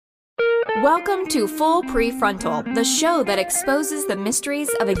Welcome to Full PreFrontal, the show that exposes the mysteries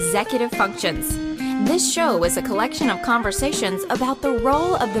of executive functions. This show is a collection of conversations about the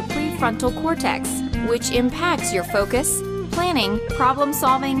role of the prefrontal cortex, which impacts your focus, planning,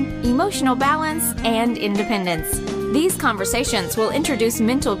 problem-solving, emotional balance, and independence. These conversations will introduce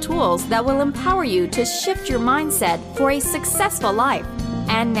mental tools that will empower you to shift your mindset for a successful life.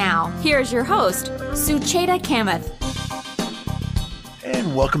 And now, here's your host, Sucheta Kamath.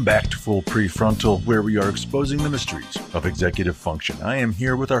 And welcome back to Full PreFrontal, where we are exposing the mysteries of executive function. I am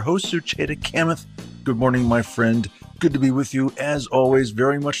here with our host, Sucheta Kamath. Good morning, my friend. Good to be with you. As always,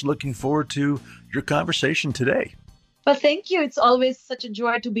 very much looking forward to your conversation today. Well, thank you. It's always such a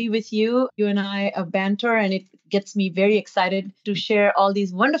joy to be with you. You and I banter, and it gets me very excited to share all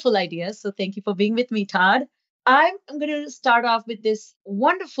these wonderful ideas. So thank you for being with me, Todd. I'm going to start off with this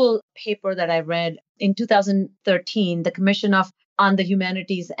wonderful paper that I read in 2013. The Commission on the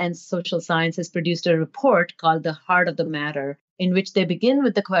Humanities and Social Sciences produced a report called The Heart of the Matter, in which they begin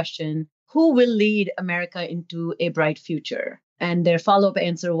with the question, who will lead America into a bright future? And their follow-up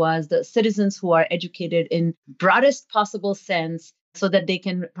answer was the citizens who are educated in broadest possible sense so that they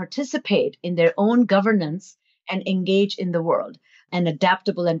can participate in their own governance and engage in the world. An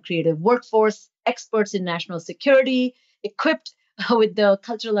adaptable and creative workforce, experts in national security, equipped with the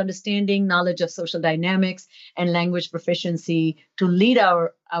cultural understanding, knowledge of social dynamics, and language proficiency to lead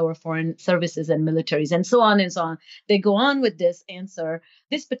our foreign services and militaries, and so on and so on. They go on with this answer.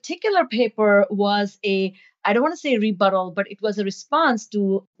 This particular paper was I don't want to say rebuttal, but it was a response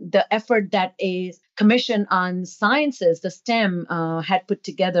to the effort that a commission on sciences, the STEM, had put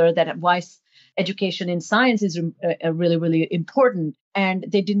together, that why education in science is really, really important. And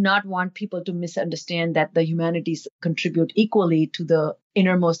they did not want people to misunderstand that the humanities contribute equally to the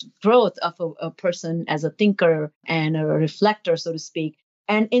innermost growth of a person as a thinker and a reflector, so to speak.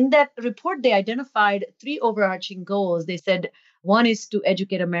 And in that report, they identified three overarching goals. They said one is to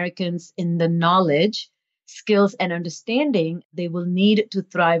educate Americans in the knowledge, skills, and understanding they will need to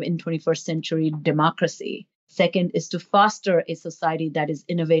thrive in 21st century democracy. Second is to foster a society that is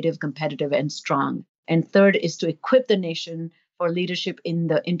innovative, competitive, and strong. And third is to equip the nation for leadership in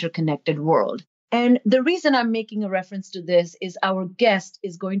the interconnected world. And the reason I'm making a reference to this is our guest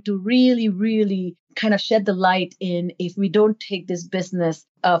is going to really, really kind of shed the light in if we don't take this business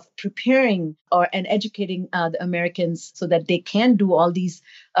of preparing and educating the Americans so that they can do all these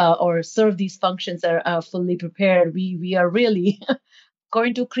or serve these functions that are fully prepared. We are really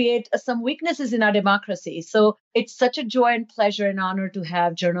going to create some weaknesses in our democracy. So it's such a joy and pleasure and honor to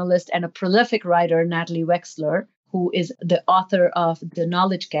have journalist and a prolific writer, Natalie Wexler, who is the author of The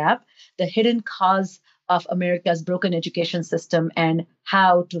Knowledge Gap, The Hidden Cause of America's Broken Education System and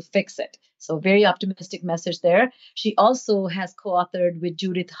How to Fix It. So very optimistic message there. She also has co-authored with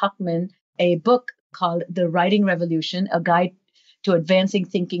Judith Huckman a book called The Writing Revolution, a guide to advancing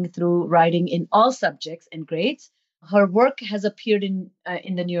thinking through writing in all subjects and grades. Her work has appeared in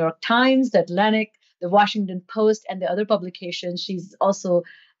the New York Times, The Atlantic, The Washington Post, and the other publications. She's also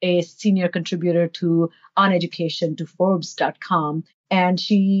a senior contributor on education to Forbes.com. And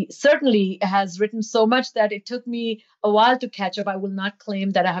she certainly has written so much that it took me a while to catch up. I will not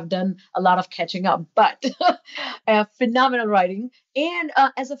claim that I have done a lot of catching up, but phenomenal writing. And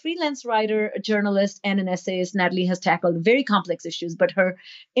as a freelance writer, a journalist, and an essayist, Natalie has tackled very complex issues, but her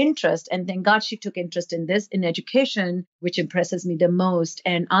interest, and thank God she took interest in this, in education, which impresses me the most.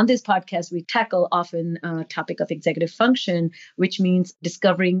 And on this podcast, we tackle often a topic of executive function, which means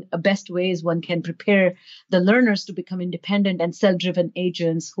discovering best ways one can prepare the learners to become independent and self-driven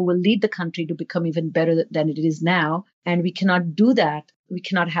agents who will lead the country to become even better than it is now. And we cannot do that. We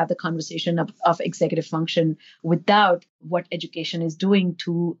cannot have the conversation of executive function without what education is doing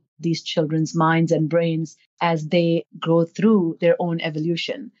to these children's minds and brains as they grow through their own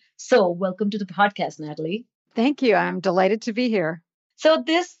evolution. So welcome to the podcast, Natalie. Thank you. I'm delighted to be here. So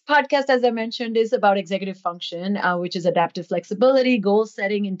this podcast, as I mentioned, is about executive function, which is adaptive flexibility, goal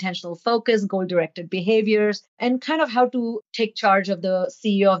setting, intentional focus, goal-directed behaviors, and kind of how to take charge of the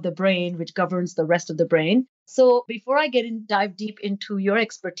CEO of the brain, which governs the rest of the brain. So before I dive deep into your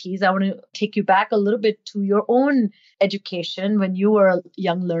expertise, I want to take you back a little bit to your own education when you were a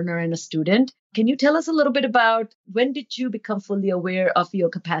young learner and a student. Can you tell us a little bit about when did you become fully aware of your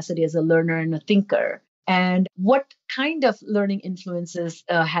capacity as a learner and a thinker? And what kind of learning influences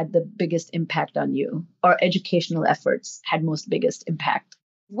had the biggest impact on you, or educational efforts had most biggest impact?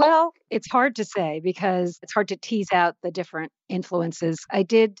 Well, it's hard to say because it's hard to tease out the different influences. I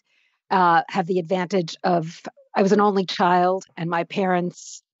did have the advantage of, I was an only child and my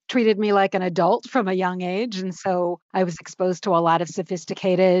parents treated me like an adult from a young age. And so I was exposed to a lot of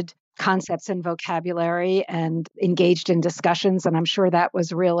sophisticated concepts and vocabulary and engaged in discussions. And I'm sure that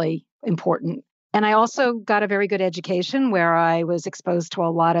was really important. And I also got a very good education where I was exposed to a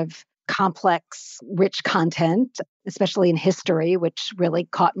lot of complex, rich content, especially in history, which really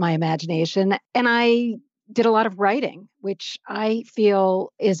caught my imagination. And I did a lot of writing, which I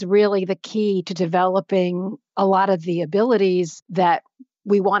feel is really the key to developing a lot of the abilities that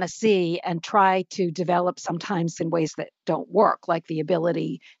we want to see and try to develop sometimes in ways that don't work, like the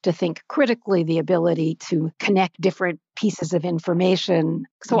ability to think critically, the ability to connect different pieces of information.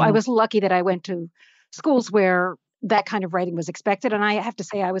 So I was lucky that I went to schools where that kind of writing was expected. And I have to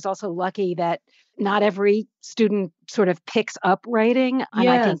say, I was also lucky that not every student sort of picks up writing. And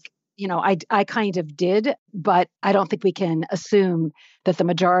I think, I kind of did, but I don't think we can assume that the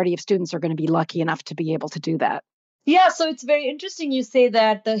majority of students are going to be lucky enough to be able to do that. Yeah, so it's very interesting you say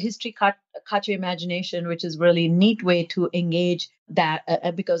that the history caught your imagination, which is really a neat way to engage that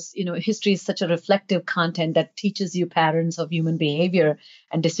because, history is such a reflective content that teaches you patterns of human behavior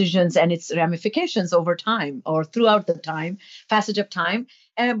and decisions and its ramifications over time or throughout the passage of time.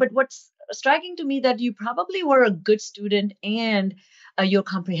 But what's striking to me that you probably were a good student and your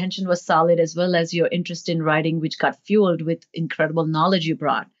comprehension was solid as well as your interest in writing, which got fueled with incredible knowledge you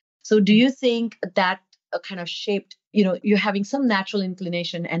brought. So do you think that kind of shaped, you're having some natural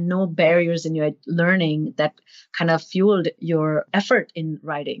inclination and no barriers in your learning that kind of fueled your effort in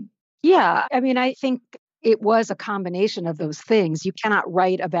writing? Yeah. I mean, I think it was a combination of those things. You cannot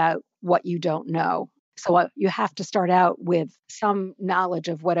write about what you don't know. So you have to start out with some knowledge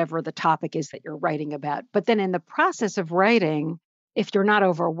of whatever the topic is that you're writing about. But then in the process of writing, if you're not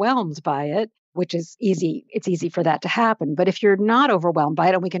overwhelmed by it, which is easy, it's easy for that to happen. But if you're not overwhelmed by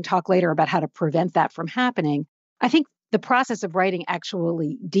it, and we can talk later about how to prevent that from happening, I think the process of writing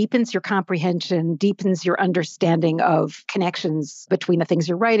actually deepens your comprehension, deepens your understanding of connections between the things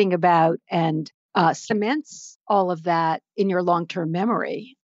you're writing about, and cements all of that in your long-term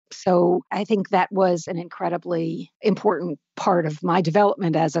memory. So I think that was an incredibly important part of my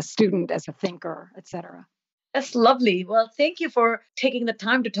development as a student, as a thinker, et cetera. That's lovely. Well, thank you for taking the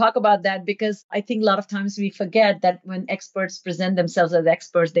time to talk about that, because I think a lot of times we forget that when experts present themselves as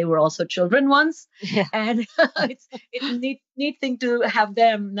experts, they were also children once. Yeah. And it's a neat thing to have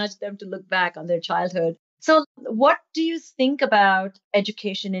them, nudge them to look back on their childhood. So what do you think about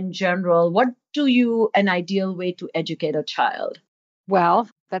education in general? What an ideal way to educate a child? Well,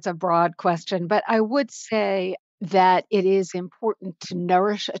 that's a broad question, but I would say that it is important to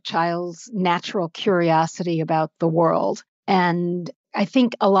nourish a child's natural curiosity about the world. And I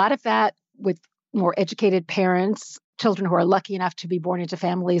think a lot of that with more educated parents, children who are lucky enough to be born into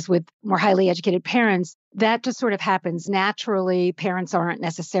families with more highly educated parents, that just sort of happens naturally. Parents aren't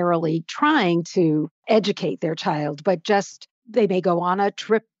necessarily trying to educate their child, but just they may go on a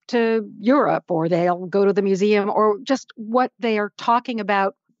trip to Europe, or they'll go to the museum, or just what they are talking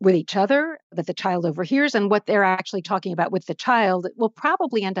about with each other that the child overhears and what they're actually talking about with the child will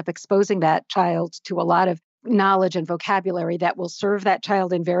probably end up exposing that child to a lot of knowledge and vocabulary that will serve that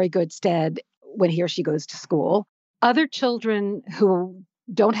child in very good stead when he or she goes to school. Other children who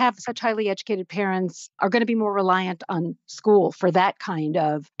don't have such highly educated parents are going to be more reliant on school for that kind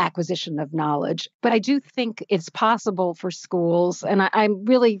of acquisition of knowledge. But I do think it's possible for schools, and I'm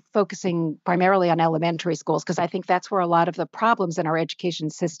really focusing primarily on elementary schools because I think that's where a lot of the problems in our education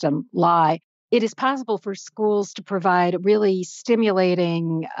system lie. It is possible for schools to provide really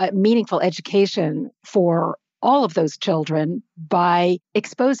stimulating, meaningful education for all of those children by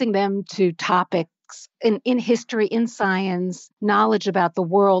exposing them to topics in history, in science, knowledge about the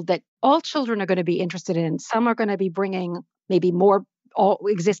world that all children are going to be interested in. Some are going to be bringing maybe more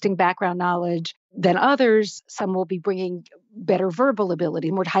existing background knowledge than others. Some will be bringing better verbal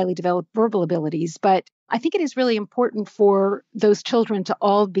ability, more highly developed verbal abilities. But I think it is really important for those children to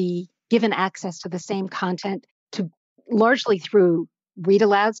all be given access to the same content, to largely through read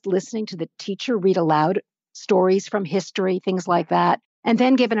alouds, listening to the teacher read aloud stories from history, things like that, and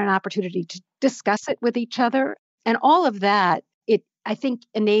then given an opportunity to discuss it with each other. And all of that, I think,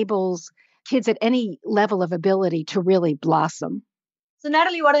 enables kids at any level of ability to really blossom. So,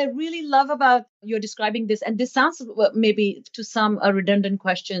 Natalie, what I really love about you're describing this, and this sounds maybe to some a redundant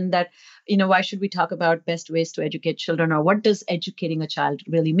question that, why should we talk about best ways to educate children, or what does educating a child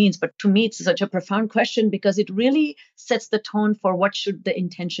really means? But to me, it's such a profound question because it really sets the tone for what should the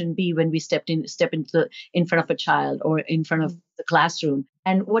intention be when we step in front of a child or in front of the classroom.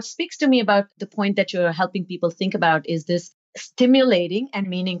 And what speaks to me about the point that you're helping people think about is this stimulating and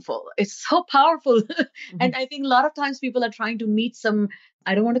meaningful. It's so powerful. And I think a lot of times people are trying to meet some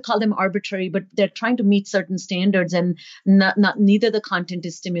I don't want to call them arbitrary, but they're trying to meet certain standards, and neither the content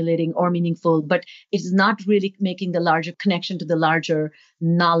is stimulating or meaningful, but it's not really making the larger connection to the larger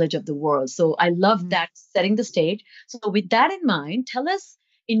knowledge of the world. So I love that, setting the stage. So with that in mind, tell us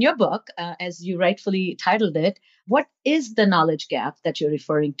in your book, as you rightfully titled it, what is the knowledge gap that you're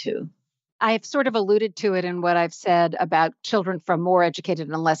referring to? I've sort of alluded to it in what I've said about children from more educated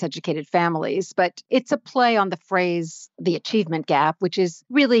and less educated families, but it's a play on the phrase, the achievement gap, which is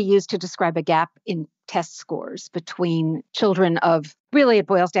really used to describe a gap in test scores between children of, really it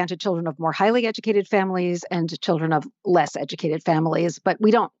boils down to children of more highly educated families and children of less educated families, but we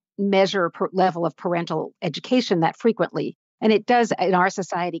don't measure level of parental education that frequently. And it does, in our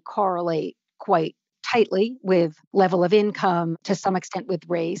society, correlate quite tightly with level of income, to some extent with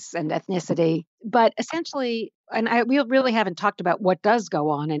race and ethnicity. But essentially, we really haven't talked about what does go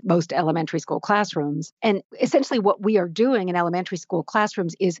on in most elementary school classrooms. And essentially what we are doing in elementary school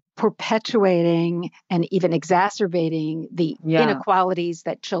classrooms is perpetuating and even exacerbating the inequalities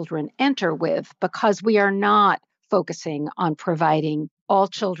that children enter with, because we are not focusing on providing all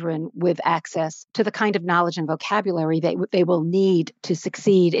children with access to the kind of knowledge and vocabulary that they will need to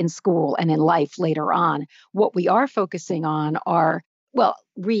succeed in school and in life later on. What we are focusing on are, well,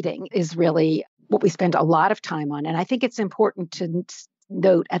 reading is really what we spend a lot of time on. And I think it's important to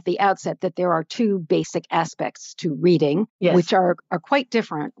note at the outset that there are two basic aspects to reading, which are quite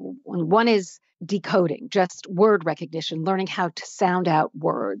different. One is decoding, just word recognition, learning how to sound out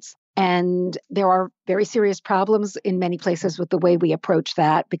words. And there are very serious problems in many places with the way we approach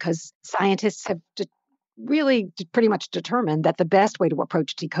that, because scientists have really pretty much determined that the best way to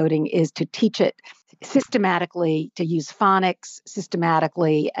approach decoding is to teach it systematically, to use phonics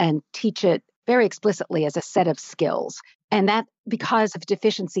systematically, and teach it very explicitly as a set of skills. And that, because of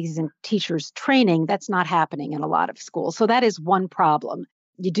deficiencies in teachers' training, that's not happening in a lot of schools. So that is one problem.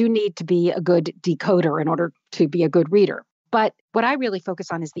 You do need to be a good decoder in order to be a good reader. But what I really focus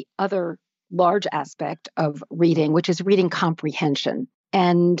on is the other large aspect of reading, which is reading comprehension.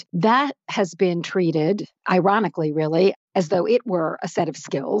 And that has been treated, ironically, really, as though it were a set of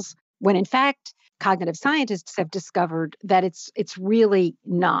skills, when in fact, cognitive scientists have discovered that it's really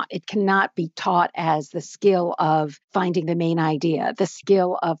not. It cannot be taught as the skill of finding the main idea, the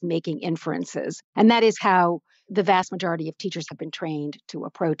skill of making inferences. And that is how the vast majority of teachers have been trained to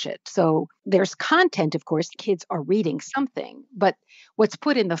approach it. So there's content, of course, kids are reading something, but what's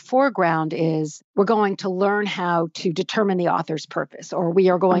put in the foreground is we're going to learn how to determine the author's purpose, or we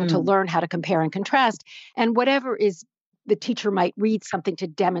are going to learn how to compare and contrast. And whatever is, the teacher might read something to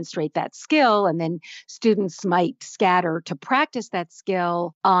demonstrate that skill, and then students might scatter to practice that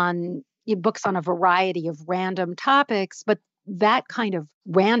skill on books on a variety of random topics. But that kind of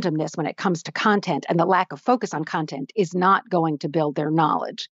randomness when it comes to content and the lack of focus on content is not going to build their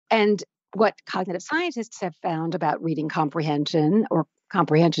knowledge. And what cognitive scientists have found about reading comprehension, or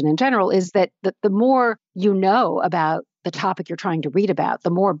comprehension in general, is that the more you know about the topic you're trying to read about,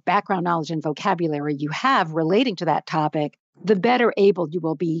 the more background knowledge and vocabulary you have relating to that topic, the better able you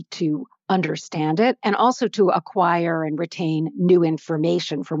will be to understand it and also to acquire and retain new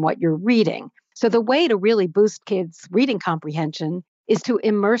information from what you're reading. So the way to really boost kids' reading comprehension is to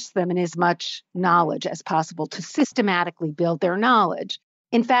immerse them in as much knowledge as possible, to systematically build their knowledge.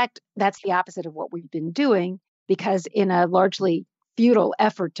 In fact, that's the opposite of what we've been doing, because in a largely futile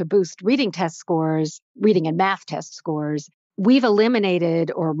effort to boost reading test scores, reading and math test scores, we've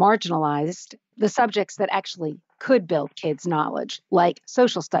eliminated or marginalized the subjects that actually could build kids' knowledge, like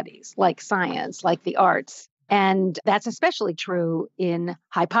social studies, like science, like the arts. And that's especially true in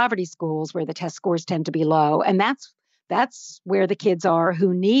high poverty schools where the test scores tend to be low. And that's where the kids are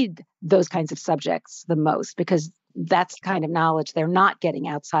who need those kinds of subjects the most, because that's the kind of knowledge they're not getting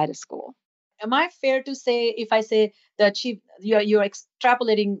outside of school. Am I fair to say, if I say you're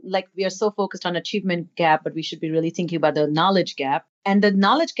extrapolating, like we are so focused on achievement gap, but we should be really thinking about the knowledge gap, and the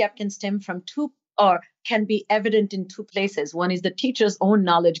knowledge gap can stem from two, or can be evident in two places. One is the teacher's own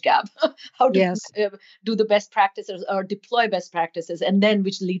knowledge gap, how to do the best practices or deploy best practices, and then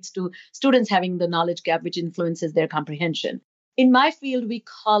which leads to students having the knowledge gap, which influences their comprehension. In my field, we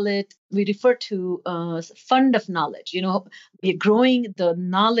refer to fund of knowledge. We're growing the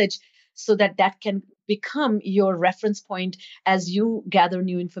knowledge so that can become your reference point as you gather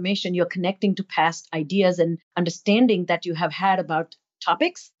new information. You're connecting to past ideas and understanding that you have had about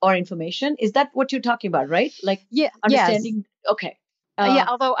topics or information. Is that what you're talking about, right? Like, understanding. Yes. Okay.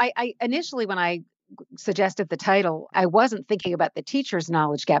 Although I initially, when I suggested the title, I wasn't thinking about the teacher's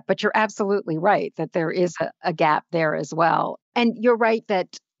knowledge gap, but you're absolutely right that there is a gap there as well. And you're right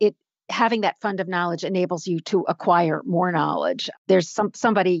that having that fund of knowledge enables you to acquire more knowledge. There's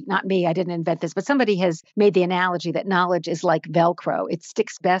somebody, not me, I didn't invent this, but somebody has made the analogy that knowledge is like Velcro. It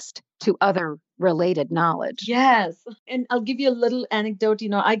sticks best to other related knowledge. Yes. And I'll give you a little anecdote.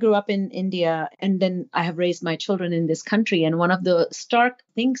 I grew up in India and then I have raised my children in this country. And one of the stark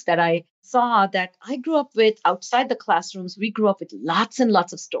things that I saw that I grew up with outside the classrooms, we grew up with lots and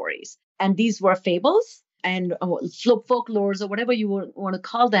lots of stories. And these were fables and folklores or whatever you want to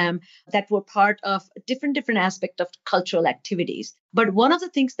call them that were part of different aspect of cultural activities. But one of the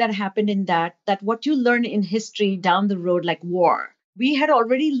things that happened in that what you learn in history down the road, like war, we had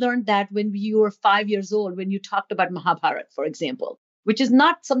already learned that when you were 5 years old, when you talked about Mahabharata, for example, which is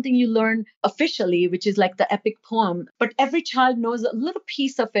not something you learn officially, which is like the epic poem, but every child knows a little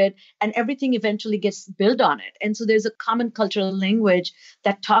piece of it and everything eventually gets built on it. And so there's a common cultural language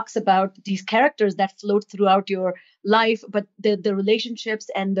that talks about these characters that float throughout your life, but the relationships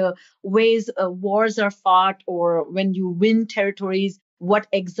and the ways wars are fought or when you win territories, what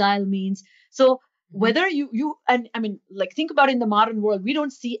exile means. So whether you and I mean, like think about in the modern world, we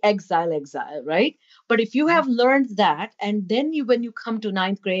don't see exile, right? But if you have learned that, and then when you come to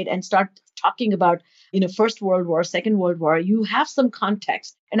ninth grade and start talking about, First World War, Second World War, you have some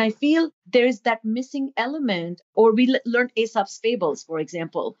context. And I feel there's that missing element, or we learned Aesop's fables, for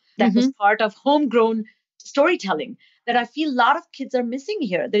example, that was part of homegrown storytelling that I feel a lot of kids are missing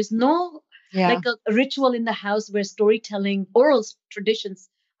here. There's no like a ritual in the house where storytelling, oral traditions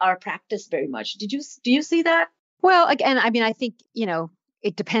are practiced very much. Do you see that? Well, again, I mean, I think,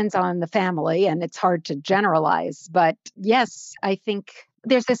 it depends on the family and it's hard to generalize. But yes, I think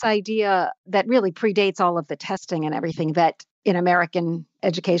there's this idea that really predates all of the testing and everything that in American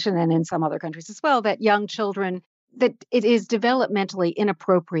education and in some other countries as well, that young children, that it is developmentally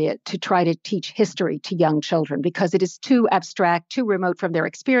inappropriate to try to teach history to young children because it is too abstract, too remote from their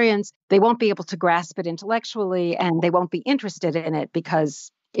experience. They won't be able to grasp it intellectually and they won't be interested in it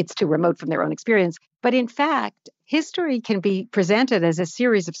because it's too remote from their own experience. But in fact, history can be presented as a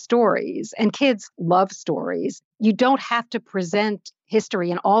series of stories, and kids love stories. You don't have to present history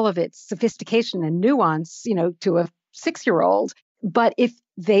in all of its sophistication and nuance, to a 6-year-old. But if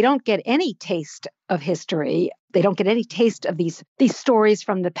they don't get any taste of history, they don't get any taste of these stories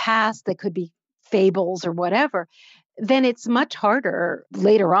from the past that could be fables or whatever, then it's much harder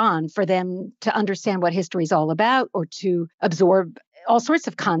later on for them to understand what history is all about or to absorb all sorts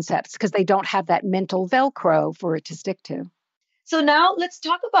of concepts because they don't have that mental Velcro for it to stick to. So now let's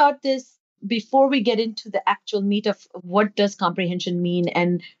talk about this before we get into the actual meat of what does comprehension mean.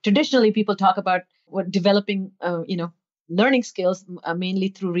 And traditionally, people talk about what developing, learning skills mainly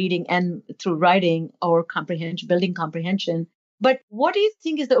through reading and through writing or comprehension, building comprehension. But what do you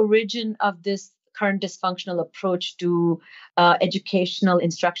think is the origin of this current dysfunctional approach to educational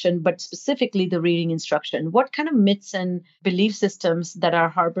instruction, but specifically the reading instruction? What kind of myths and belief systems that are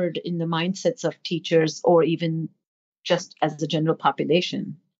harbored in the mindsets of teachers or even just as the general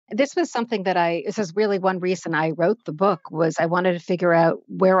population? This was something this is really one reason I wrote the book was I wanted to figure out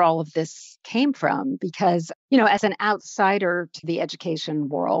where all of this came from because, as an outsider to the education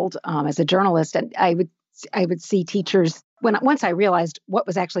world, as a journalist, and I would see teachers once I realized what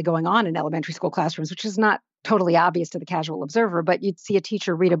was actually going on in elementary school classrooms, which is not totally obvious to the casual observer, but you'd see a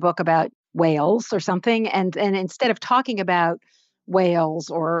teacher read a book about whales or something. And instead of talking about whales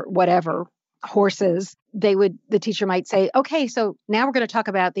or whatever, horses, the teacher might say, okay, so now we're going to talk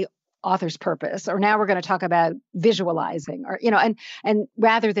about the author's purpose, or now we're going to talk about visualizing, or, and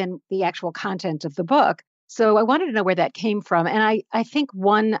rather than the actual content of the book. So I wanted to know where that came from. And I think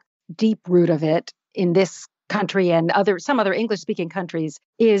one deep root of it in this country and some other English-speaking countries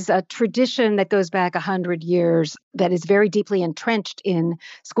is a tradition that goes back 100 years that is very deeply entrenched in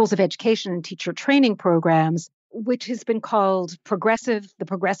schools of education and teacher training programs, which has been called the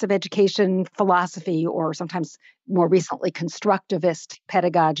progressive education philosophy, or sometimes more recently constructivist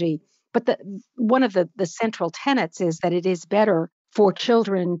pedagogy. But one of the central tenets is that it is better for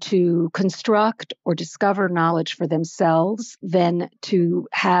children to construct or discover knowledge for themselves than to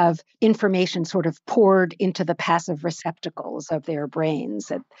have information sort of poured into the passive receptacles of their brains.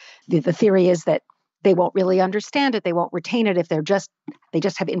 The theory is that they won't really understand it. They won't retain it if they just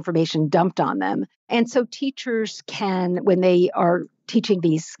have information dumped on them. And so teachers can, when they are teaching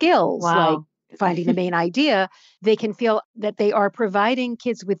these skills, like finding the main idea, they can feel that they are providing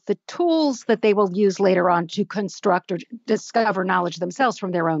kids with the tools that they will use later on to construct or discover knowledge themselves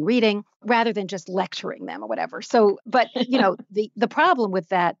from their own reading, rather than just lecturing them or whatever. So, but the problem with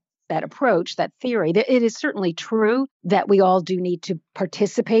that approach, that theory, that it is certainly true that we all do need to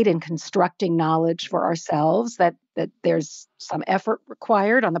participate in constructing knowledge for ourselves, that that there's some effort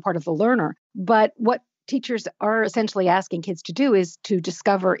required on the part of the learner. But what teachers are essentially asking kids to do is to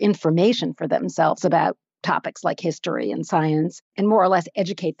discover information for themselves about topics like history and science and more or less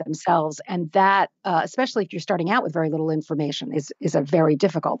educate themselves. And that, especially if you're starting out with very little information, is a very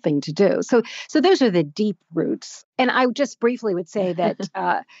difficult thing to do. So those are the deep roots. And I just briefly would say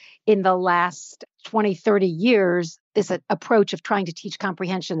that in the last 20, 30 years, this approach of trying to teach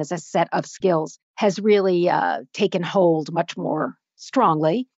comprehension as a set of skills has really taken hold much more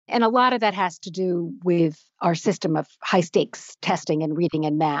strongly. And a lot of that has to do with our system of high stakes testing in reading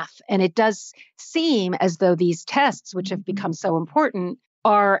and math. And it does seem as though these tests, which have become so important,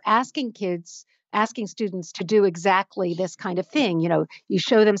 are asking students to do exactly this kind of thing. You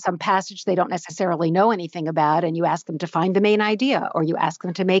show them some passage they don't necessarily know anything about, and you ask them to find the main idea, or you ask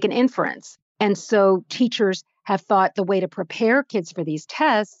them to make an inference. And so teachers have thought the way to prepare kids for these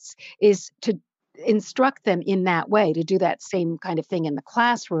tests is to instruct them in that way, to do that same kind of thing in the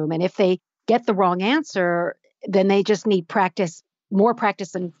classroom. And if they get the wrong answer, then they just need more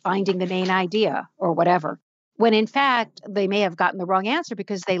practice in finding the main idea or whatever. When in fact, they may have gotten the wrong answer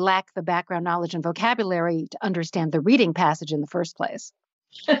because they lack the background knowledge and vocabulary to understand the reading passage in the first place.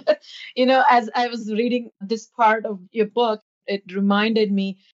 As I was reading this part of your book, it reminded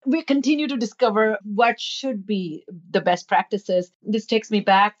me, we continue to discover what should be the best practices. This takes me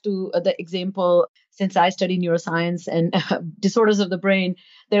back to the example, since I study neuroscience and disorders of the brain,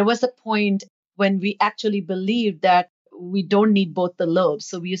 there was a point when we actually believed that we don't need both the lobes.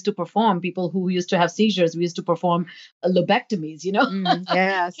 So we used to perform, people who used to have seizures, we used to perform lobectomies,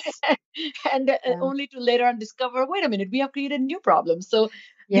 Yes. and only to later on discover, wait a minute, we have created new problems. So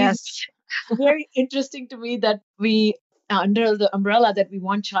yes, very interesting to me that we, under the umbrella that we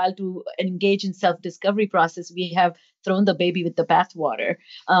want child to engage in self-discovery process, we have thrown the baby with the bathwater.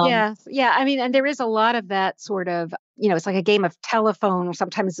 Yeah. I mean, and there is a lot of that sort of, it's like a game of telephone, or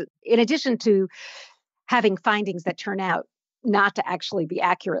sometimes in addition to having findings that turn out not to actually be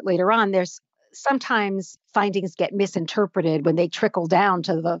accurate later on, there's sometimes findings get misinterpreted when they trickle down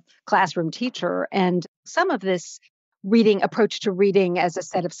to the classroom teacher. And some of this approach to reading as a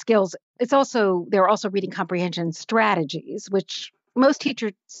set of skills, there are also reading comprehension strategies, which most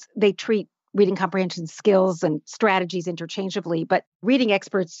teachers, they treat reading comprehension skills and strategies interchangeably, but reading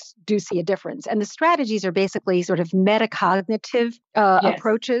experts do see a difference. And the strategies are basically sort of metacognitive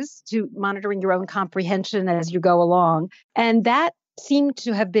approaches to monitoring your own comprehension as you go along. And that seemed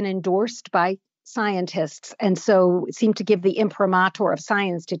to have been endorsed by scientists. And so it seemed to give the imprimatur of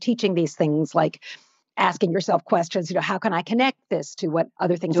science to teaching these things, like asking yourself questions, how can I connect this to what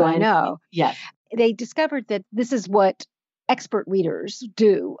other things I know? Yes. They discovered that this is what expert readers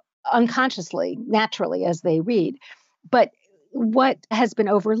do unconsciously, naturally, as they read. But what has been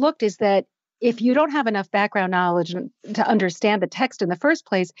overlooked is that if you don't have enough background knowledge to understand the text in the first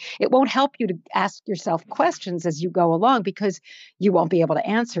place, it won't help you to ask yourself questions as you go along because you won't be able to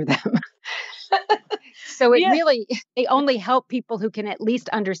answer them. So they only help people who can at least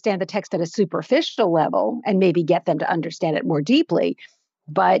understand the text at a superficial level and maybe get them to understand it more deeply.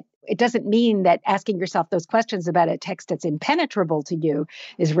 But it doesn't mean that asking yourself those questions about a text that's impenetrable to you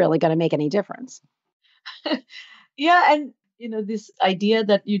is really going to make any difference. Yeah. And, this idea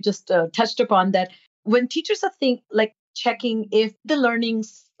that you just touched upon, that when teachers are checking if the learning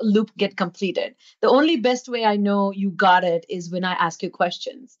loop get completed, the only best way I know you got it is when I ask you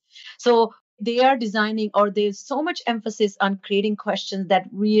questions. So they are designing, or there's so much emphasis on creating questions that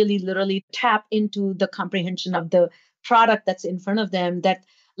really literally tap into the comprehension of the product that's in front of them, that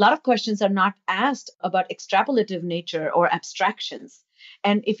a lot of questions are not asked about extrapolative nature or abstractions.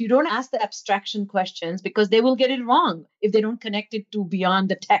 And if you don't ask the abstraction questions, because they will get it wrong if they don't connect it to beyond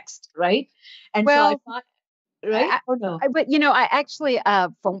the text, right? And so I thought, right? Or no? But, I actually,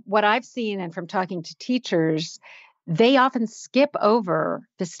 from what I've seen and from talking to teachers, they often skip over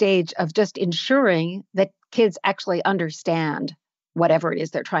the stage of just ensuring that kids actually understand whatever it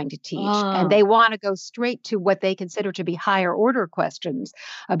is they're trying to teach. And they want to go straight to what they consider to be higher order questions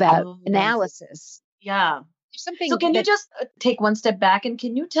about analysis. Yeah. So can you just take one step back, and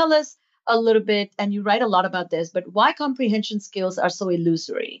can you tell us a little bit, and you write a lot about this, but why comprehension skills are so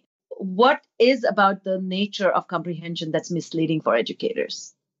illusory? What is about the nature of comprehension that's misleading for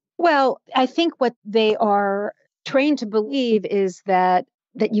educators? Well, I think what they are trained to believe is that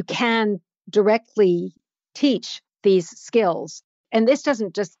you can directly teach these skills. And this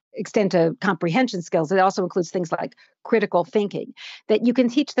doesn't just extend to comprehension skills. It also includes things like critical thinking, that you can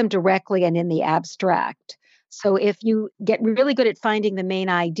teach them directly and in the abstract. So if you get really good at finding the main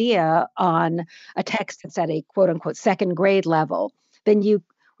idea on a text that's at a quote unquote second grade level, then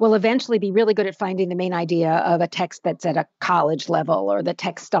will eventually be really good at finding the main idea of a text that's at a college level or the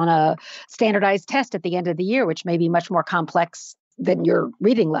text on a standardized test at the end of the year, which may be much more complex than your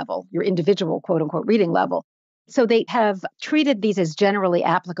reading level, your individual quote unquote reading level. So they have treated these as generally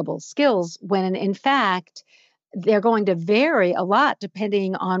applicable skills when in fact, they're going to vary a lot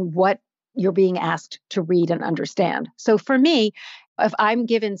depending on what you're being asked to read and understand. So for me, if I'm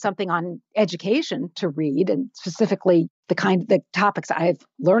given something on education to read, and specifically the topics I've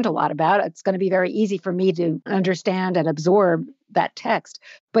learned a lot about, it's going to be very easy for me to understand and absorb that text.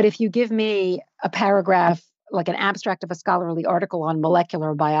 But if you give me a paragraph, like an abstract of a scholarly article on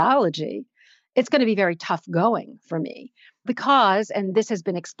molecular biology, it's going to be very tough going for me because, and this has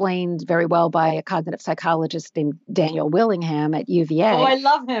been explained very well by a cognitive psychologist named Daniel Willingham at UVA. Oh, I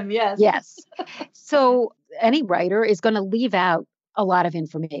love him. Yes. Yes. So any writer is going to leave out a lot of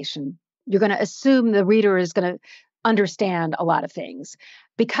information. You're going to assume the reader is going to understand a lot of things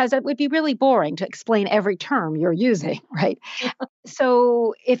because it would be really boring to explain every term you're using, right?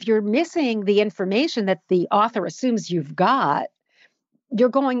 So if you're missing the information that the author assumes you've got, you're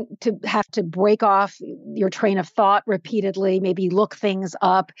going to have to break off your train of thought repeatedly, maybe look things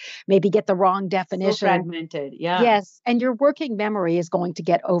up, maybe get the wrong definition. So fragmented, yeah. Yes, and your working memory is going to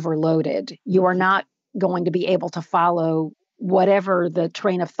get overloaded. You are not going to be able to follow whatever the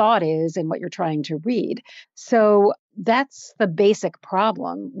train of thought is and what you're trying to read. So that's the basic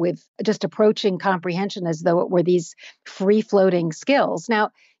problem with just approaching comprehension as though it were these free-floating skills.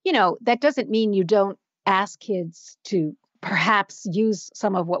 Now, that doesn't mean you don't ask kids to perhaps use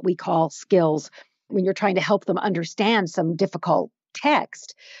some of what we call skills when you're trying to help them understand some difficult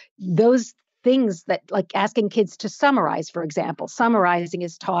text. Those things that, like asking kids to summarize, for example, summarizing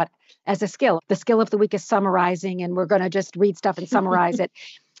is taught as a skill. The skill of the week is summarizing, and we're going to just read stuff and summarize it.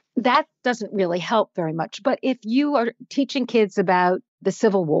 That doesn't really help very much. But if you are teaching kids about the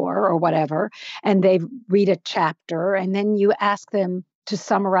Civil War or whatever, and they read a chapter, and then you ask them to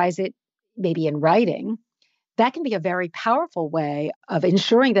summarize it maybe in writing, that can be a very powerful way of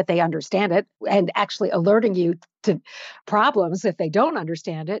ensuring that they understand it and actually alerting you to problems if they don't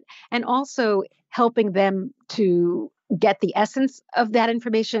understand it, and also helping them to get the essence of that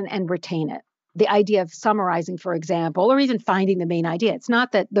information and retain it. The idea of summarizing, for example, or even finding the main idea. It's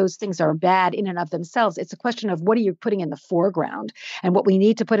not that those things are bad in and of themselves. It's a question of what are you putting in the foreground? And what we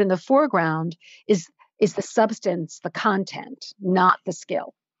need to put in the foreground is the substance, the content, not the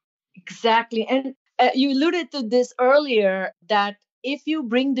skill. Exactly. And you alluded to this earlier, that if you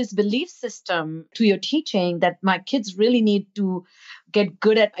bring this belief system to your teaching, that my kids really need to get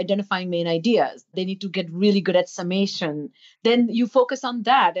good at identifying main ideas, they need to get really good at summation, then you focus on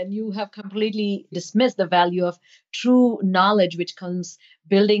that and you have completely dismissed the value of true knowledge, which comes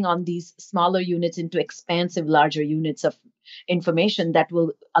building on these smaller units into expansive, larger units of information that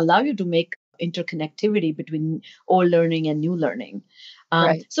will allow you to make interconnectivity between old learning and new learning.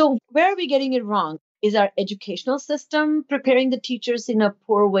 Right. So where are we getting it wrong? Is our educational system preparing the teachers in a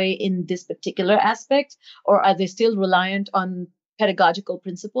poor way in this particular aspect? Or are they still reliant on pedagogical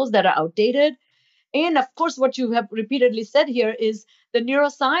principles that are outdated? And of course, what you have repeatedly said here is the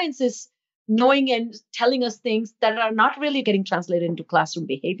neuroscience is knowing and telling us things that are not really getting translated into classroom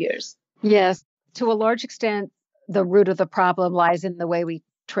behaviors. Yes, to a large extent, the root of the problem lies in the way we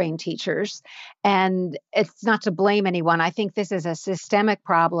train teachers. And it's not to blame anyone. I think this is a systemic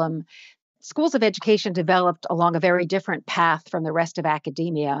problem. Schools of education developed along a very different path from the rest of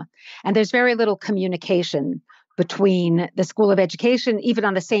academia. And there's very little communication between the School of Education, even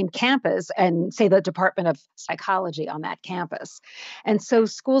on the same campus, and say the Department of Psychology on that campus. And so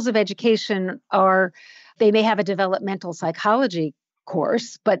schools of education they may have a developmental psychology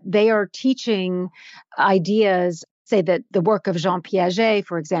course, but they are teaching ideas. Say that the work of Jean Piaget,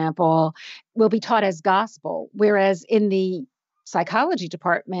 for example, will be taught as gospel, whereas in the psychology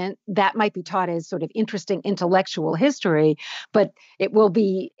department, that might be taught as sort of interesting intellectual history, but it will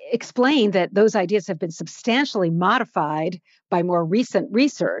be explained that those ideas have been substantially modified by more recent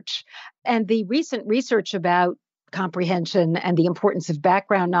research. And the recent research about comprehension and the importance of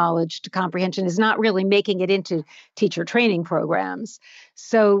background knowledge to comprehension is not really making it into teacher training programs.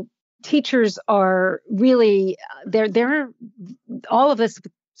 So teachers are really, they're all of this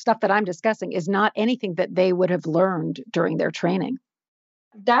stuff that I'm discussing is not anything that they would have learned during their training.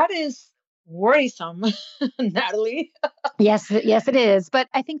 That is worrisome, Natalie. Yes, it is. But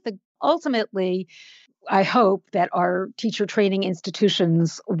I think ultimately, I hope that our teacher training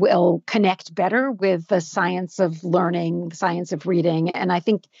institutions will connect better with the science of learning, the science of reading. And I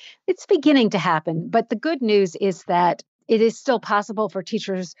think it's beginning to happen. But the good news is that it is still possible for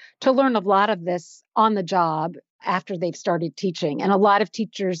teachers to learn a lot of this on the job after they've started teaching. And a lot of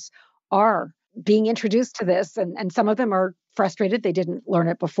teachers are being introduced to this, and some of them are frustrated they didn't learn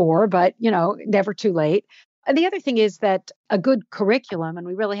it before, but, never too late. And the other thing is that a good curriculum, and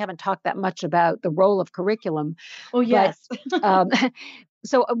we really haven't talked that much about the role of curriculum. Oh, yes.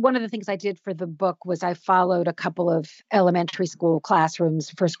 So one of the things I did for the book was I followed a couple of elementary school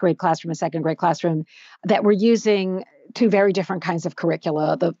classrooms, first grade classroom and second grade classroom, that were using two very different kinds of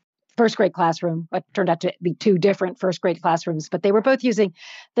curricula. The first grade classroom, what turned out to be two different first grade classrooms, but they were both using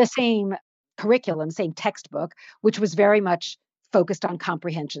the same curriculum, same textbook, which was very much focused on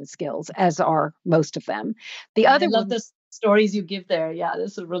comprehension skills, as are most of them. I love the stories you give there. Yeah,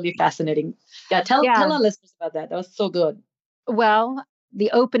 this is really fascinating. Yeah, tell our listeners about that. That was so good. Well,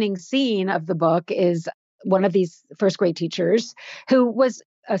 the opening scene of the book is one of these first grade teachers who was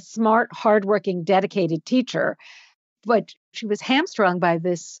a smart, hardworking, dedicated teacher, but she was hamstrung by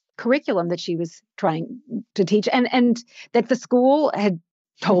this curriculum that she was trying to teach, and that the school had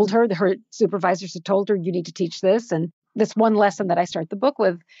told her, her supervisors had told her, you need to teach this. And this one lesson that I start the book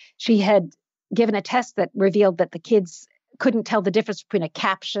with, she had given a test that revealed that the kids couldn't tell the difference between a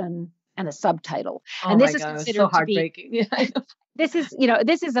caption and a subtitle. And this is considered so heartbreaking. This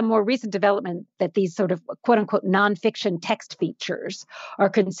is a more recent development, that these sort of quote unquote nonfiction text features are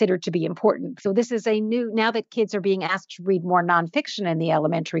considered to be important. So this is now that kids are being asked to read more nonfiction in the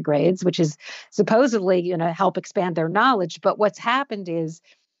elementary grades, which is supposedly going to help expand their knowledge. But what's happened is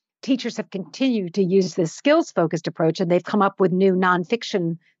teachers have continued to use this skills-focused approach, and they've come up with new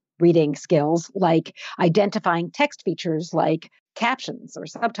nonfiction reading skills, like identifying text features like captions or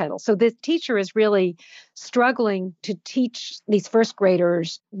subtitles. So the teacher is really struggling to teach these first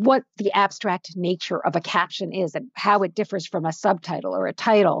graders what the abstract nature of a caption is and how it differs from a subtitle or a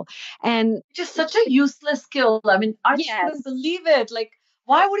title. And just such a useless skill. I mean, I just couldn't believe it. Like,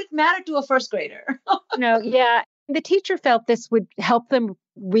 why would it matter to a first grader? Yeah. The teacher felt this would help them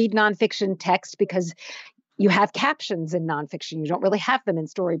read nonfiction text because you have captions in nonfiction. You don't really have them in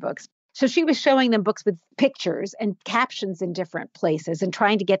storybooks. So she was showing them books with pictures and captions in different places and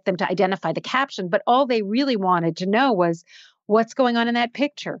trying to get them to identify the caption. But all they really wanted to know was, what's going on in that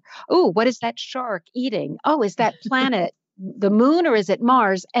picture? Oh, what is that shark eating? Oh, is that planet the moon or is it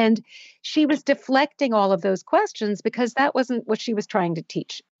Mars? And she was deflecting all of those questions because that wasn't what she was trying to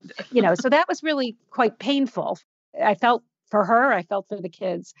teach. So that was really quite painful. I felt for her, I felt for the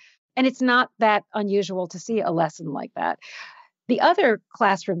kids. And it's not that unusual to see a lesson like that. The other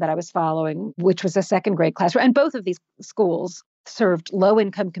classroom that I was following, which was a second grade classroom, and both of these schools served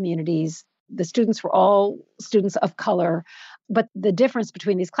low-income communities. The students were all students of color, but the difference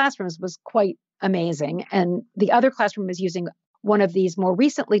between these classrooms was quite amazing. And the other classroom was using one of these more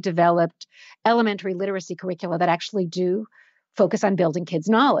recently developed elementary literacy curricula that actually do focus on building kids'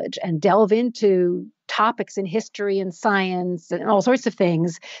 knowledge and delve into topics in history and science and all sorts of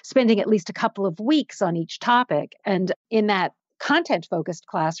things, spending at least a couple of weeks on each topic. And in that content-focused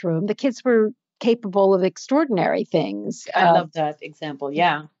classroom, the kids were capable of extraordinary things. I love that example.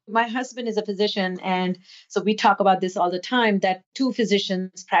 Yeah. My husband is a physician, and so we talk about this all the time, that two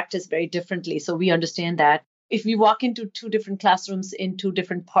physicians practice very differently. So we understand that. If we walk into two different classrooms in two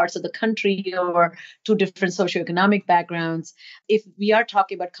different parts of the country or two different socioeconomic backgrounds, if we are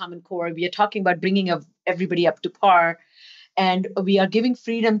talking about Common Core, we are talking about bringing everybody up to par, and we are giving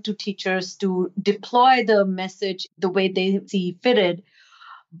freedom to teachers to deploy the message the way they see fitted,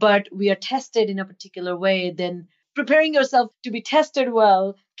 but we are tested in a particular way, then preparing yourself to be tested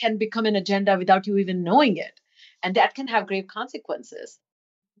well can become an agenda without you even knowing it. And that can have grave consequences.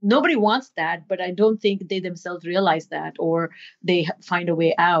 Nobody wants that, but I don't think they themselves realize that or they find a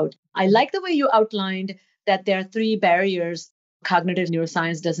way out. I like the way you outlined that there are three barriers. Cognitive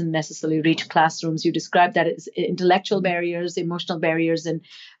neuroscience doesn't necessarily reach classrooms. You describe that as intellectual barriers, emotional barriers, and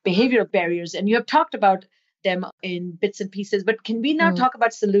behavioral barriers. And you have talked about them in bits and pieces, but can we now talk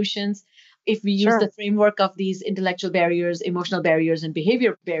about solutions if we use the framework of these intellectual barriers, emotional barriers, and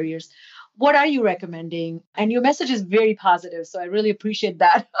behavior barriers? What are you recommending? And your message is very positive, so I really appreciate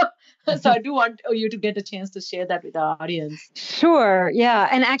that. So I do want you to get a chance to share that with our audience. Sure. Yeah.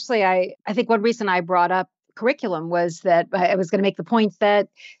 And actually, I think one reason I brought up curriculum was that I was going to make the point that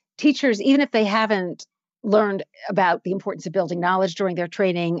teachers, even if they haven't learned about the importance of building knowledge during their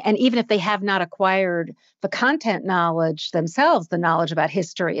training, and even if they have not acquired the content knowledge themselves, the knowledge about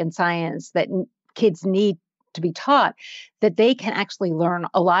history and science that kids need to be taught, that they can actually learn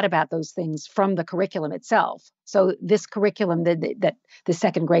a lot about those things from the curriculum itself. So this curriculum that the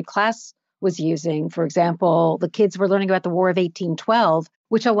second grade class was using, for example, the kids were learning about the War of 1812,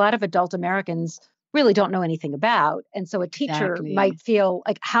 which a lot of adult Americans really don't know anything about. And so a teacher Exactly. might feel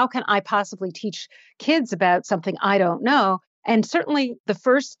like, how can I possibly teach kids about something I don't know? And certainly the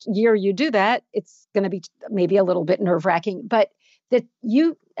first year you do that, it's going to be maybe a little bit nerve-wracking, but that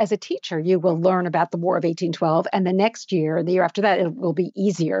you, as a teacher, you will learn about the War of 1812. And the next year, the year after that, it will be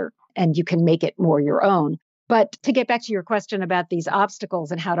easier and you can make it more your own. But to get back to your question about these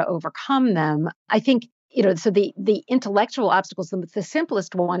obstacles and how to overcome them, I think, so the intellectual obstacles, the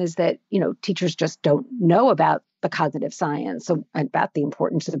simplest one is that, teachers just don't know about the cognitive science, so about the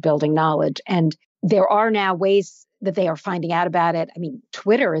importance of building knowledge. And there are now ways that they are finding out about it. I mean,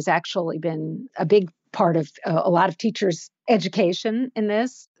 Twitter has actually been a big part of a lot of teachers' education in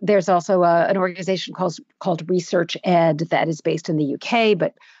this. There's also an organization called Research Ed that is based in the UK,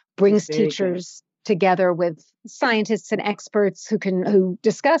 but brings teachers together with scientists and experts who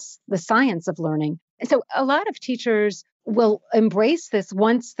discuss the science of learning. And so a lot of teachers will embrace this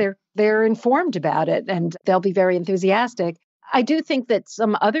once they're informed about it, and they'll be very enthusiastic. I do think that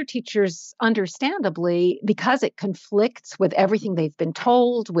some other teachers, understandably, because it conflicts with everything they've been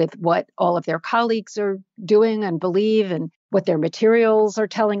told, with what all of their colleagues are doing and believe, and what their materials are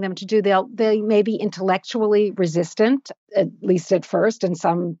telling them to do, they may be intellectually resistant, at least at first, and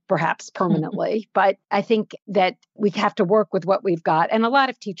some perhaps permanently. But I think that we have to work with what we've got. And a lot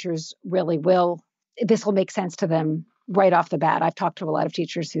of teachers really this will make sense to them right off the bat. I've talked to a lot of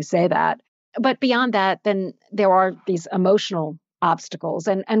teachers who say that. But beyond that, then there are these emotional obstacles.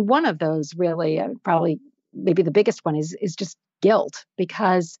 And one of those really, probably maybe the biggest one is just guilt,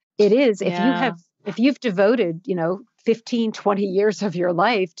 because it is, if you've devoted, 15, 20 years of your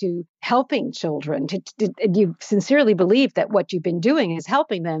life to helping children, and you sincerely believe that what you've been doing is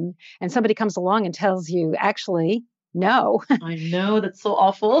helping them, and somebody comes along and tells you, actually, no. I know, that's so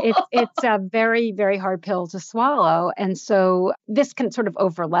awful. It's a very, very hard pill to swallow. And so this can sort of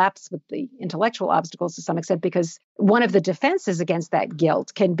overlaps with the intellectual obstacles to some extent, because one of the defenses against that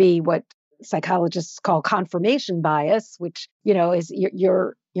guilt can be what psychologists call confirmation bias, which, is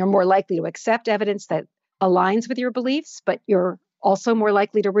you're more likely to accept evidence that aligns with your beliefs, but you're also more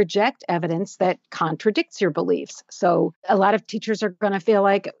likely to reject evidence that contradicts your beliefs. So a lot of teachers are going to feel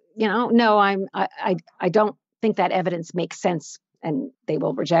like, no, I don't think that evidence makes sense, and they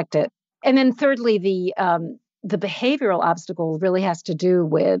will reject it. And then thirdly, the behavioral obstacle really has to do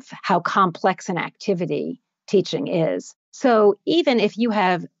with how complex an activity teaching is. So even if you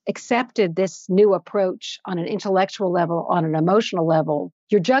have accepted this new approach on an intellectual level, on an emotional level,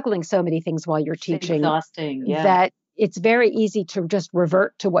 you're juggling so many things while you're teaching. Exhausting, yeah. That it's very easy to just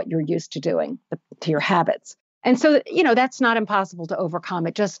revert to what you're used to doing, to your habits. And so, that's not impossible to overcome.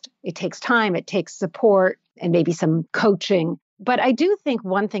 It takes time, it takes support, and maybe some coaching. But I do think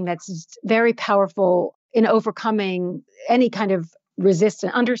one thing that's very powerful in overcoming any kind of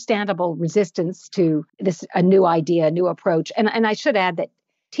understandable resistance to a new idea, a new approach. And I should add that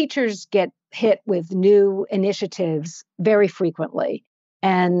teachers get hit with new initiatives very frequently.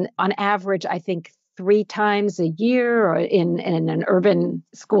 And on average, I think 3 times a year, or in an urban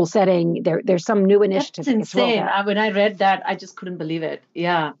school setting, there's some new initiative. That's insane. When I read that, I just couldn't believe it.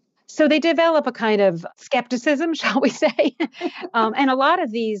 Yeah. So they develop a kind of skepticism, shall we say? And a lot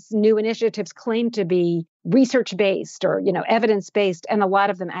of these new initiatives claim to be research-based or, evidence-based, and a lot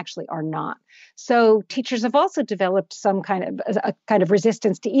of them actually are not. So teachers have also developed some kind of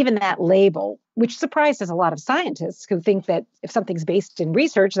resistance to even that label, which surprises a lot of scientists who think that if something's based in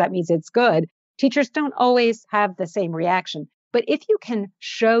research, that means it's good. Teachers don't always have the same reaction. But if you can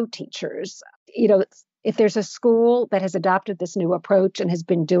show teachers, if there's a school that has adopted this new approach and has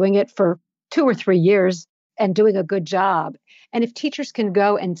been doing it for 2 or 3 years and doing a good job, and if teachers can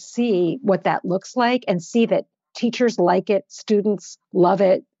go and see what that looks like and see that teachers like it, students love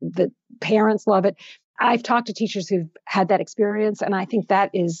it, the parents love it. I've talked to teachers who've had that experience, and I think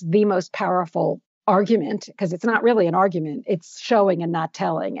that is the most powerful argument, because it's not really an argument, it's showing and not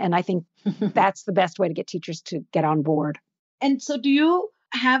telling. And I think that's the best way to get teachers to get on board. And so do you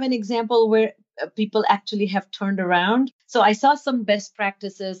have an example where people actually have turned around? So I saw some best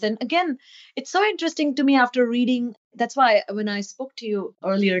practices. And again, it's so interesting to me after reading. That's why when I spoke to you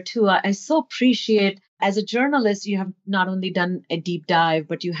earlier too, I so appreciate, as a journalist, you have not only done a deep dive,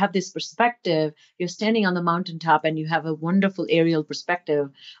 but you have this perspective. You're standing on the mountaintop and you have a wonderful aerial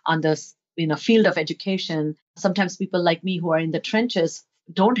perspective on this, field of education. Sometimes people like me who are in the trenches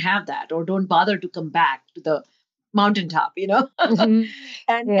don't have that, or don't bother to come back to the mountaintop, Mm-hmm.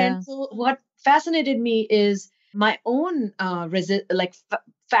 And so what fascinated me is my own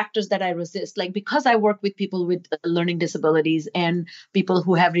factors that I resist. Like, because I work with people with learning disabilities and people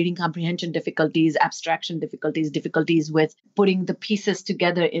who have reading comprehension difficulties, abstraction difficulties, difficulties with putting the pieces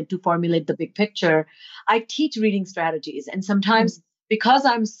together to formulate the big picture, I teach reading strategies. And sometimes because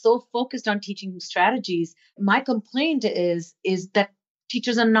I'm so focused on teaching strategies, my complaint is that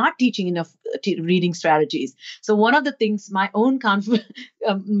teachers are not teaching enough reading strategies. So one of the things, my own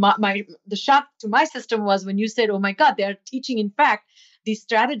the shock to my system was when you said, "Oh my God, they're teaching, in fact, these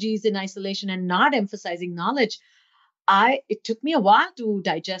strategies in isolation and not emphasizing knowledge." It took me a while to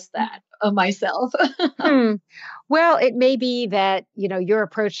digest that myself. Well, it may be that, you're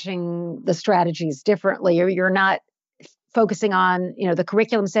approaching the strategies differently, or you're not focusing on, the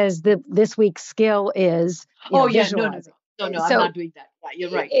curriculum says that this week's skill is, visualizing. No, I'm not doing that. Yeah,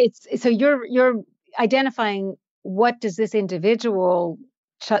 you're right. So you're identifying, what does this individual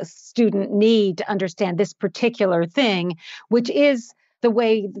student need to understand this particular thing, which is the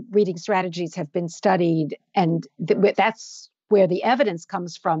way reading strategies have been studied. And that's where the evidence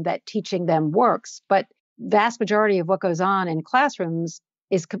comes from that teaching them works. But vast majority of what goes on in classrooms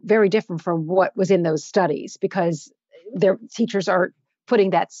is very different from what was in those studies, because their teachers are putting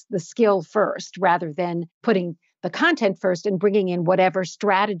the skill first rather than putting the content first and bringing in whatever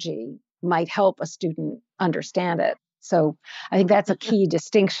strategy might help a student understand it. So I think that's a key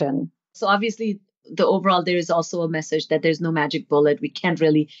distinction. So obviously, there is also a message that there's no magic bullet. We can't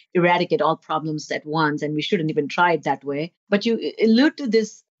really eradicate all problems at once, and we shouldn't even try it that way. But you allude to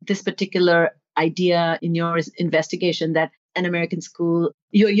this particular idea in your investigation that an American school,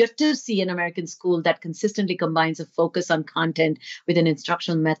 you're to see an American school that consistently combines a focus on content with an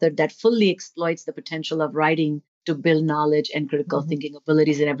instructional method that fully exploits the potential of writing to build knowledge and critical thinking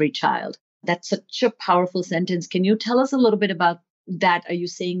abilities in every child. That's such a powerful sentence. Can you tell us a little bit about that? Are you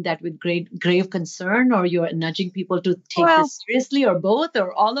saying that with grave concern, or you're nudging people to take this seriously, or both,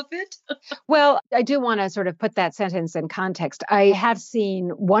 or all of it? Well, I do want to sort of put that sentence in context. I have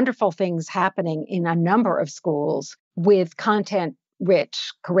seen wonderful things happening in a number of schools with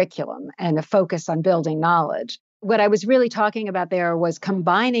content-rich curriculum and a focus on building knowledge. What I was really talking about there was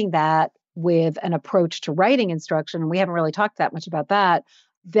combining that with an approach to writing instruction, and we haven't really talked that much about that,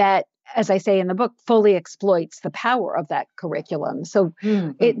 as I say in the book, fully exploits the power of that curriculum. So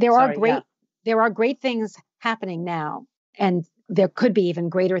there are great things happening now, and there could be even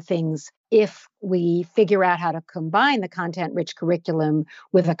greater things if we figure out how to combine the content-rich curriculum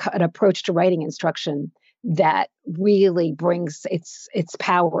with an approach to writing instruction that really brings its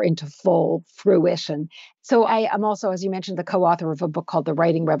power into full fruition. So I'm also, as you mentioned, the co-author of a book called The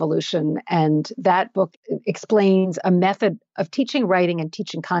Writing Revolution. And that book explains a method of teaching writing and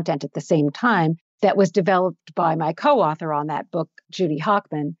teaching content at the same time that was developed by my co-author on that book, Judy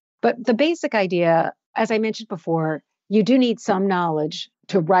Hockman. But the basic idea, as I mentioned before, you do need some knowledge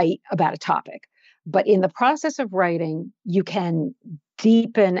to write about a topic. But in the process of writing, you can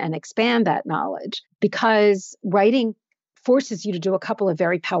deepen and expand that knowledge, because writing forces you to do a couple of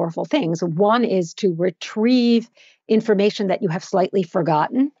very powerful things. One is to retrieve information that you have slightly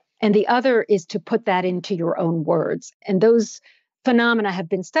forgotten, and the other is to put that into your own words. And those phenomena have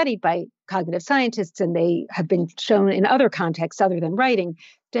been studied by cognitive scientists, and they have been shown in other contexts other than writing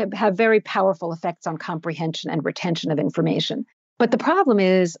to have very powerful effects on comprehension and retention of information. But the problem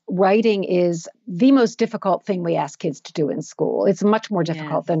is, writing is the most difficult thing we ask kids to do in school. It's much more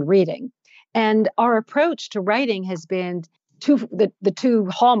difficult than reading. And our approach to writing has been the two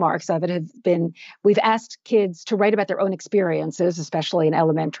hallmarks of it have been, we've asked kids to write about their own experiences, especially in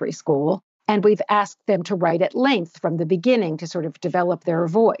elementary school. And we've asked them to write at length from the beginning to sort of develop their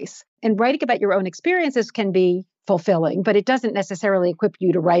voice. And writing about your own experiences can be fulfilling, but it doesn't necessarily equip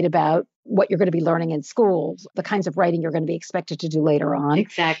you to write about what you're going to be learning in school, the kinds of writing you're going to be expected to do later on.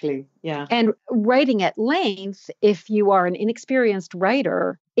 Exactly. Yeah. And writing at length, if you are an inexperienced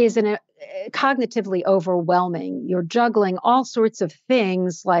writer, is cognitively overwhelming. You're juggling all sorts of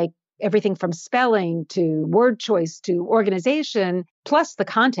things, like everything from spelling to word choice to organization, plus the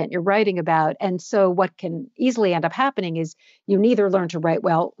content you're writing about. And so what can easily end up happening is you neither learn to write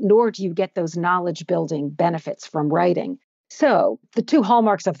well, nor do you get those knowledge building benefits from writing. So the two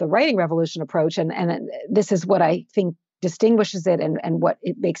hallmarks of the writing revolution approach, and this is what I think distinguishes it and what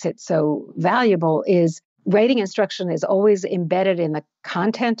it makes it so valuable, is writing instruction is always embedded in the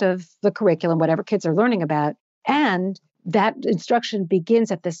content of the curriculum, whatever kids are learning about. And that instruction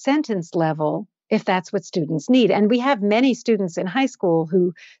begins at the sentence level if that's what students need. And we have many students in high school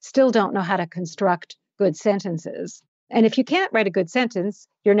who still don't know how to construct good sentences. And if you can't write a good sentence,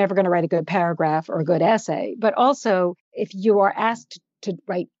 you're never going to write a good paragraph or a good essay. But also, if you are asked to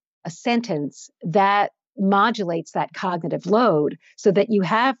write a sentence, that modulates that cognitive load so that you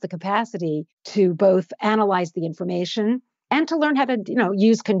have the capacity to both analyze the information and to learn how to,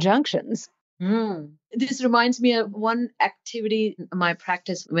 use conjunctions. This reminds me of one activity in my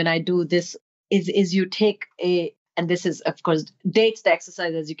practice when I do this is you take and this is, of course, dates the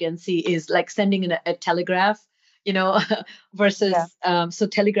exercise, as you can see, is like sending in a telegraph, versus, so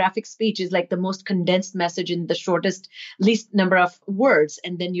telegraphic speech is like the most condensed message in the shortest, least number of words.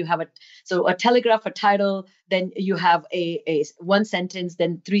 And then you have a telegraph, a title, then you have a one sentence,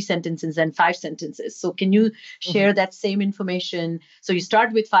 then 3 sentences, and 5 sentences. So can you share that same information? So you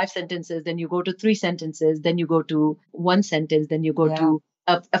start with 5 sentences, then you go to 3 sentences, then you go to 1 sentence, then you go to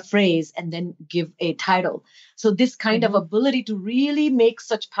a phrase, and then give a title. So this kind of ability to really make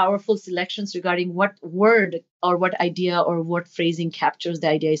such powerful selections regarding what word or what idea or what phrasing captures the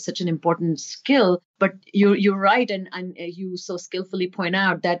idea is such an important skill. But you're right, and you so skillfully point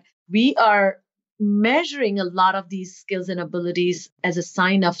out that we are measuring a lot of these skills and abilities as a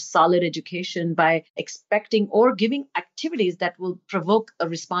sign of solid education by expecting or giving activities that will provoke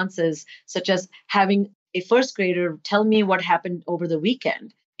responses, such as having a first grader tell me what happened over the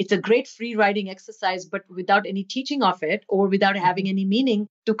weekend. It's a great free writing exercise, but without any teaching of it or without having any meaning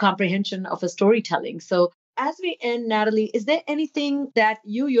to comprehension of a storytelling. So as we end, Natalie, is there anything that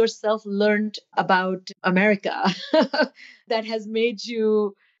you yourself learned about America that has made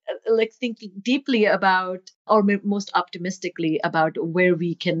you think deeply about, or most optimistically about, where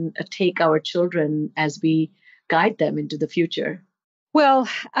we can take our children as we guide them into the future? Well,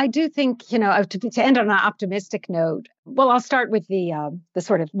 I do think, to end on an optimistic note, I'll start with the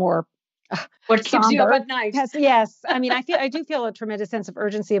sort of more what keeps you up at night. Yes. I mean, I do feel a tremendous sense of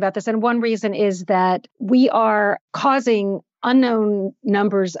urgency about this. And one reason is that we are causing unknown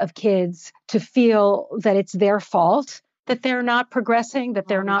numbers of kids to feel that it's their fault that they're not progressing, that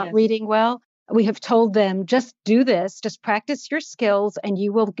they're not reading well. We have told them, just do this, just practice your skills, and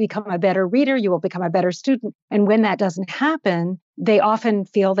you will become a better reader, you will become a better student. And when that doesn't happen, they often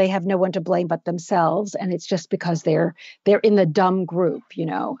feel they have no one to blame but themselves. And it's just because they're in the dumb group,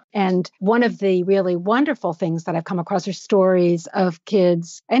 And one of the really wonderful things that I've come across are stories of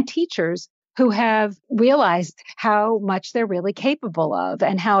kids and teachers who have realized how much they're really capable of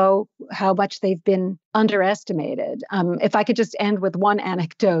and how much they've been underestimated. If I could just end with one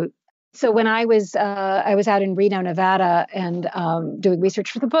anecdote. So when I was out in Reno, Nevada, and doing research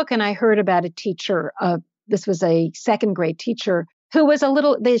for the book, and I heard about a teacher. This was a second grade teacher who was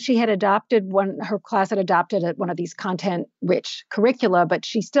she had adopted her class had adopted one of these content-rich curricula, but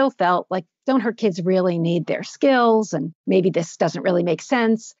she still felt like, don't her kids really need their skills? And maybe this doesn't really make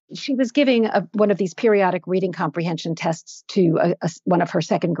sense. She was giving one of these periodic reading comprehension tests to one of her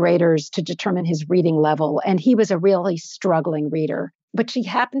second graders to determine his reading level. And he was a really struggling reader. But she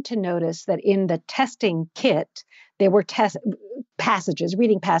happened to notice that in the testing kit, there were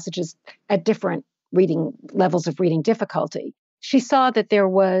reading passages at different reading levels of reading difficulty. She saw that there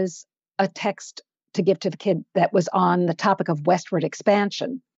was a text to give to the kid that was on the topic of westward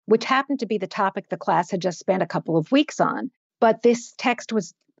expansion, which happened to be the topic the class had just spent a couple of weeks on. But this text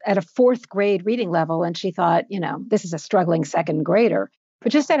was at a 4th grade reading level, and she thought, this is a struggling second grader.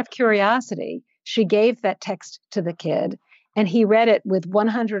 But just out of curiosity, she gave that text to the kid, and he read it with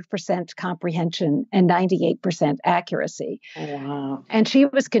 100% comprehension and 98% accuracy. Oh, wow. And she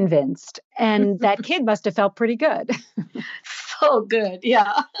was convinced. And that kid must have felt pretty good. So good.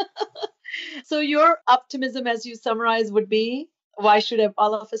 Yeah. So your optimism, as you summarize, would be, why should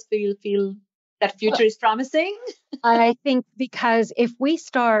all of us feel that future is promising? I think because if we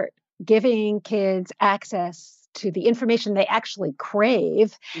start giving kids access to the information they actually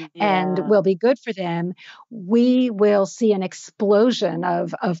crave and will be good for them, we will see an explosion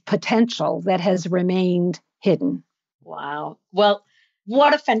of potential that has remained hidden. Wow. Well,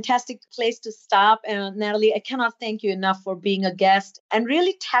 what a fantastic place to stop. And Natalie, I cannot thank you enough for being a guest and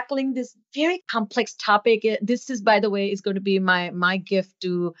really tackling this very complex topic. This is, by the way, is going to be my gift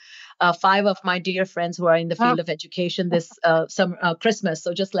to 5 of my dear friends who are in the field of education this Christmas.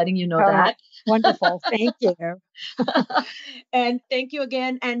 So just letting you know that. Wonderful. Thank you. And thank you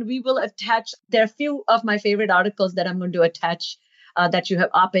again. And we will attach, there are a few of my favorite articles that I'm going to attach that you have,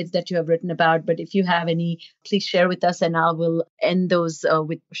 op-eds that you have written about. But if you have any, please share with us, and I will end those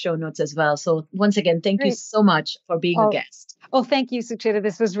with show notes as well. So once again, thank you so much for being a guest. Oh, thank you, Sucheta.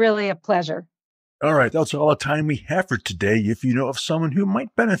 This was really a pleasure. All right, that's all the time we have for today. If you know of someone who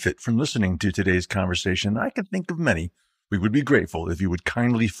might benefit from listening to today's conversation, I can think of many. We would be grateful if you would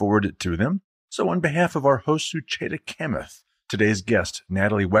kindly forward it to them. So on behalf of our host, Sucheta Kamath, today's guest,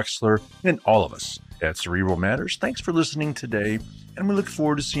 Natalie Wexler, and all of us at Cerebral Matters, thanks for listening today, and we look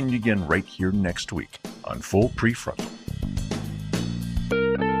forward to seeing you again right here next week. on Full PreFrontal.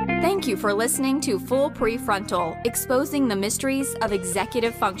 Thank you for listening to Full PreFrontal, Exposing the Mysteries of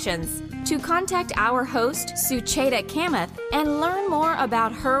Executive Functions. To contact our host, Sucheta Kamath, and learn more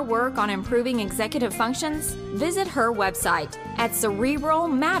about her work on improving executive functions, visit her website at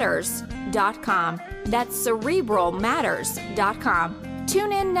cerebralmatters.com. That's cerebralmatters.com.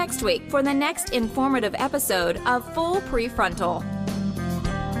 Tune in next week for the next informative episode of Full PreFrontal.